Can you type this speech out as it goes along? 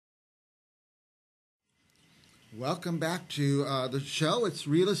Welcome back to the show. It's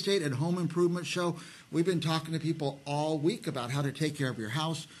Real Estate and Home Improvement Show. We've been talking to people all week about how to take care of your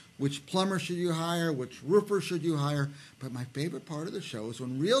house, which plumber should you hire, which roofer should you hire. But my favorite part of the show is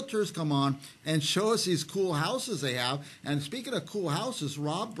when realtors come on and show us these cool houses they have. And speaking of cool houses,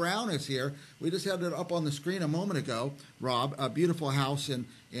 Rob Brown is here. We just had it up on the screen a moment ago. Rob, a beautiful house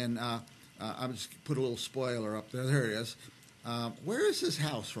I just put a little spoiler up there. There it is. Where is this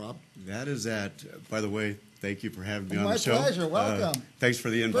house, Rob? That is by the way, thank you for having me on My the show. My pleasure. Welcome. Thanks for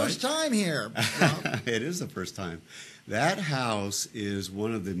the invite. First time here. It is the first time. That house is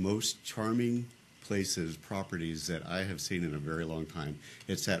one of the most charming properties that I have seen in a very long time.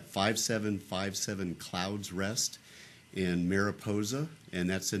 It's at 5757 Clouds Rest in Mariposa, and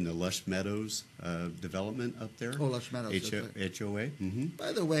that's in the Lush Meadows development up there. Oh, Lush Meadows. HOA. Mm-hmm.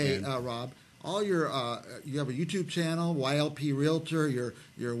 By the way, Rob, all your you have a YouTube channel, YLP Realtor,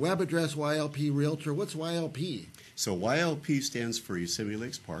 your web address, YLP Realtor. What's YLP? So YLP stands for Yosemite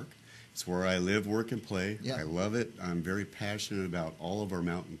Lakes Park. It's where I live, work, and play. Yeah. I love it. I'm very passionate about all of our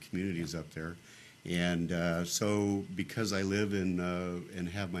mountain communities up there. And so because I live and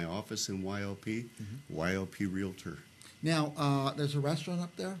have my office in YLP, YLP Realtor. Now, there's a restaurant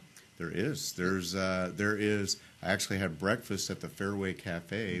up there? There is. There is. I actually had breakfast at the Fairway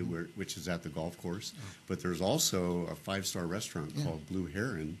Cafe, which is at the golf course. Oh. But there's also a 5-star restaurant called Blue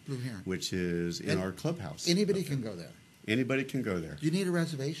Heron, which is in our clubhouse. Anybody can go there? Anybody can go there. Do you need a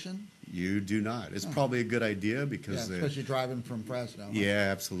reservation? You do not. It's probably a good idea because... especially driving from Fresno. Huh? Yeah,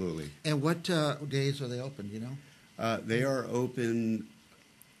 absolutely. And what days are they open, do you know? They are open...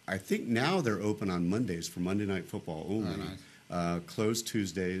 I think now they're open on Mondays for Monday Night Football only. Oh, nice. Closed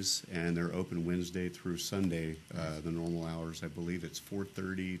Tuesdays, and they're open Wednesday through Sunday, the normal hours. I believe it's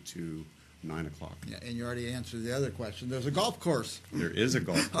 4:30 to 9 o'clock. Yeah, and you already answered the other question. There's a golf course. There is a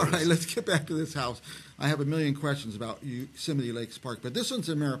golf course. All right, let's get back to this house. I have a million questions about Yosemite Lakes Park, but this one's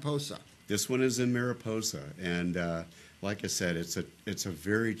in Mariposa. This one is in Mariposa, and like I said, it's a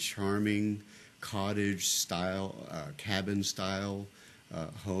very charming cottage-style, cabin-style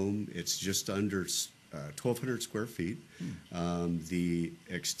home. It's just under 1,200 square feet. The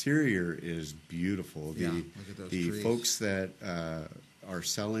exterior is beautiful. Look at those trees. Folks that are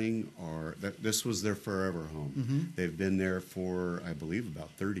selling this was their forever home. They've been there for, I believe,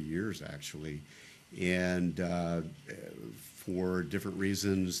 about 30 years actually, and for different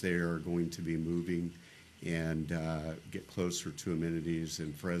reasons they are going to be moving and get closer to amenities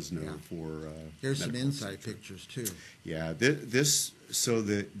in Fresno for here's some inside pictures too. Yeah, so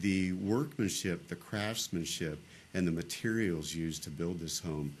the workmanship, the craftsmanship, and the materials used to build this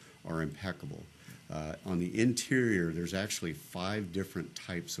home are impeccable. On the interior, there's actually 5 different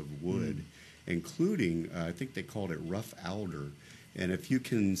types of wood, including, I think they called it rough alder. And if you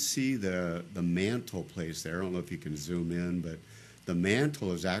can see the mantle place there, I don't know if you can zoom in, but the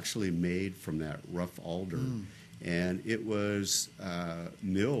mantle is actually made from that rough alder. And it was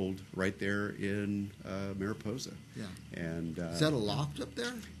milled right there in Mariposa. Yeah. And is that a loft up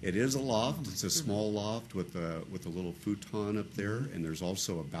there? It is a loft. It's a small loft with a little futon up there, and there's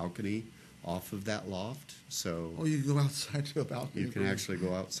also a balcony off of that loft. So you can go outside to a balcony. You can actually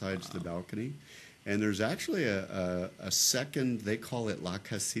go outside to the balcony. And there's actually a second, they call it La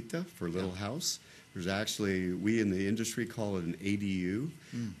Casita for little house. There's actually, we in the industry call it an ADU.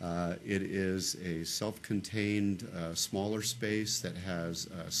 It is a self-contained, smaller space that has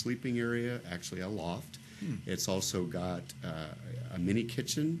a sleeping area, actually a loft. It's also got a mini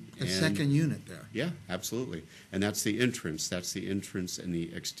kitchen. A second unit there. Yeah, absolutely. And that's the entrance. That's the entrance and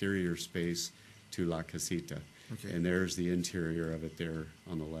the exterior space to La Casita. Okay. And there's the interior of it there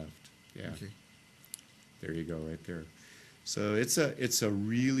on the left. Yeah. Okay. There you go, right there. So it's a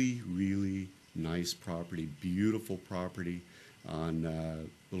really, really nice property, beautiful property on a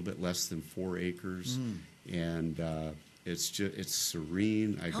little bit less than 4 acres, and it's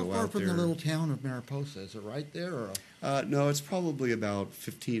serene. How far from the little town of Mariposa? Is it right there? Or no, it's probably about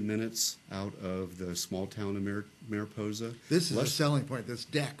 15 minutes out of the small town of Mariposa. This is a selling point, this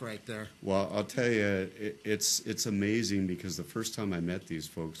deck right there. Well, I'll tell you, it's amazing because the first time I met these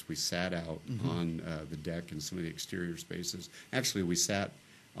folks, we sat out on the deck in some of the exterior spaces. Actually, we sat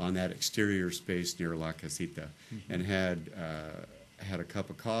on that exterior space near La Casita and had a cup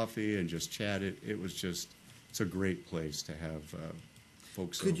of coffee and just chatted. It's a great place to have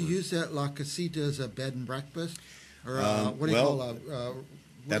folks over. Could you use that La Casita as a bed and breakfast? Or what do you call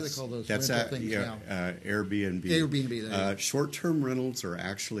those rental things now? Airbnb. Airbnb, there. Short-term rentals are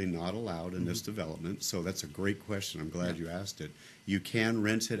actually not allowed in this development, so that's a great question. I'm glad you asked it. You can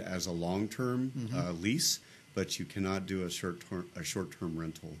rent it as a long-term lease, but you cannot do a short-term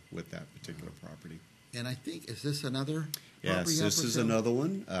rental with that particular property. And I think, is this another Yes, property up this for is sale? another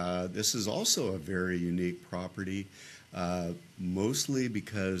one. This is also a very unique property, mostly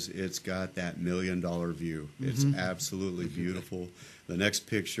because it's got that $1 million view. It's absolutely beautiful. The next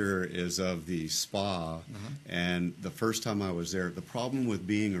picture is of the spa, and the first time I was there, the problem with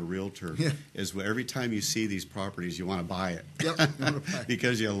being a realtor is every time you see these properties, you want to buy it. Yep, you wanna buy it.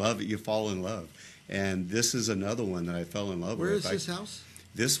 Because you love it, you fall in love. And this is another one that I fell in love Where with. is this house?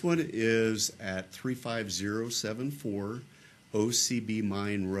 This one is at 35074 OCB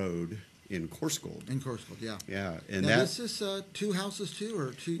Mine Road in Coarsegold. In Coarsegold, yeah. Yeah, and Now, that. is this two houses too,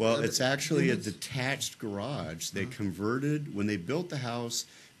 or two? Well, it's actually a units? detached garage. They converted, when they built the house,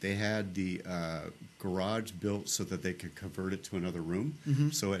 they had the garage built so that they could convert it to another room.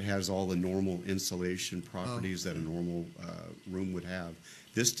 So it has all the normal insulation properties that a normal room would have.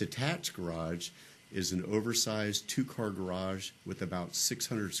 This detached garage is an oversized two-car garage with about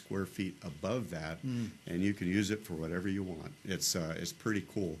 600 square feet above that, and you can use it for whatever you want. It's pretty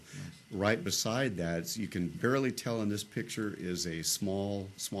cool. Right beside that, you can barely tell in this picture, is a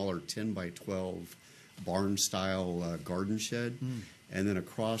smaller 10 by 12 barn-style garden shed. And then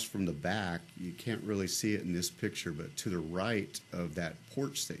across from the back, you can't really see it in this picture, but to the right of that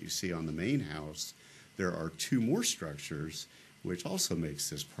porch that you see on the main house, there are two more structures, which also makes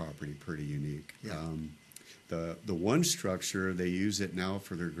this property pretty unique. Yeah. The one structure, they use it now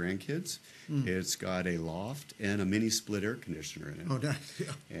for their grandkids. It's got a loft and a mini split air conditioner in it. Oh, nice.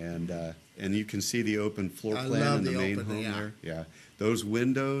 Yeah. And you can see the open floor I plan love in the the main open, home yeah. there. Yeah, those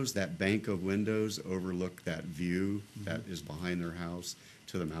windows, that bank of windows, overlook that view that is behind their house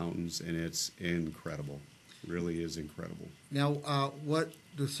to the mountains, and it's incredible. Really is incredible. Now, what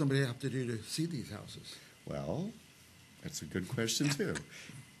does somebody have to do to see these houses? Well, that's a good question too.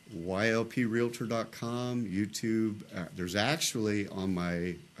 ylprealtor.com, YouTube. There's actually on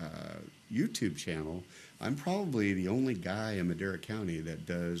my YouTube channel, I'm probably the only guy in Madera County that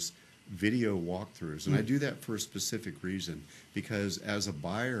does video walkthroughs. And I do that for a specific reason, because as a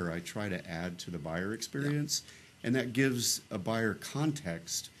buyer, I try to add to the buyer experience, and that gives a buyer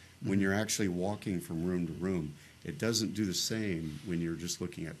context when you're actually walking from room to room. It doesn't do the same when you're just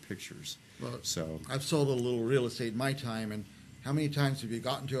looking at pictures. Well, So I've sold a little real estate in my time, and how many times have you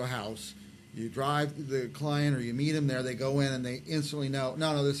gotten to a house, you drive the client or you meet them there, they go in and they instantly know,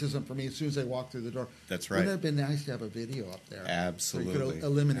 no, this isn't for me as soon as they walk through the door. That's right. Wouldn't it have been nice to have a video up there? Absolutely. So you could have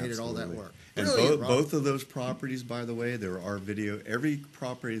eliminated all that Absolutely. work. And Brilliant, Rob. both of those properties, by the way, there are video. Every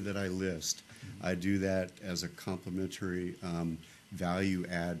property that I list, I do that as a complimentary value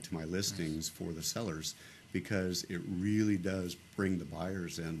add to my listings for the sellers, because it really does bring the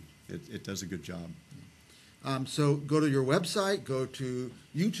buyers in. It does a good job. So go to your website, go to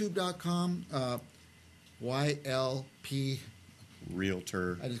youtube.com, YLP.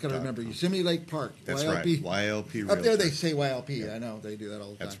 Realtor. I just got to remember, Yosemite Lake Park. That's YLP. right. YLP Realtor. Up there they say YLP. I know, they do that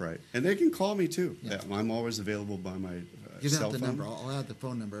all the time. That's right. And they can call me too. Yeah. I'm always available by my Give cell out the phone. number. I'll add the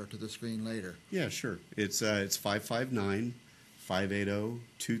phone number to the screen later. Yeah, sure. It's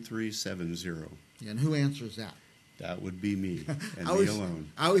 559-580-2370. And who answers that? That would be me, and I me always,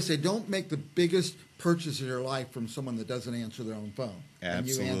 alone. I always say, don't make the biggest purchase of your life from someone that doesn't answer their own phone.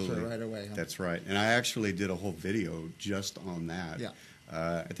 Absolutely. And you answer right away. Huh? That's right. And I actually did a whole video just on that. Yeah.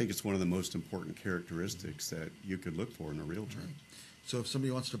 I think it's one of the most important characteristics that you could look for in a realtor. Right. So if somebody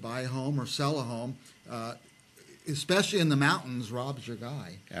wants to buy a home or sell a home, especially in the mountains, Rob's your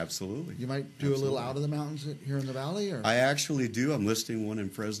guy. Absolutely. You might do a little out of the mountains here in the valley, or I actually do. I'm listing one in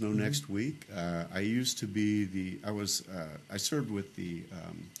Fresno next week. I used to be I served with the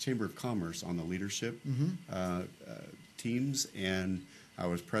Chamber of Commerce on the leadership teams, and I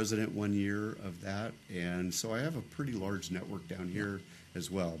was president 1 year of that, and so I have a pretty large network down here as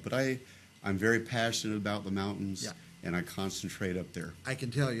well. But I'm very passionate about the mountains. Yeah. And I concentrate up there. I can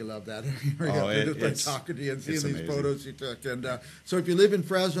tell you love that Oh, area. Just by it's- talking to you and it's seeing these amazing. photos you took. And so if you live in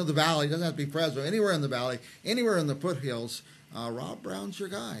Fresno, the valley, it doesn't have to be Fresno, anywhere in the valley, anywhere in the foothills, Rob Brown's your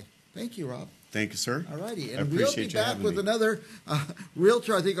guy. Thank you, Rob. Thank you, sir. All righty. I And we'll appreciate be you back having with me. another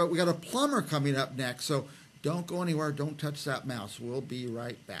realtor. I think we got a plumber coming up next. So don't go anywhere. Don't touch that mouse. We'll be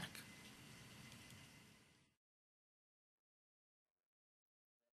right back.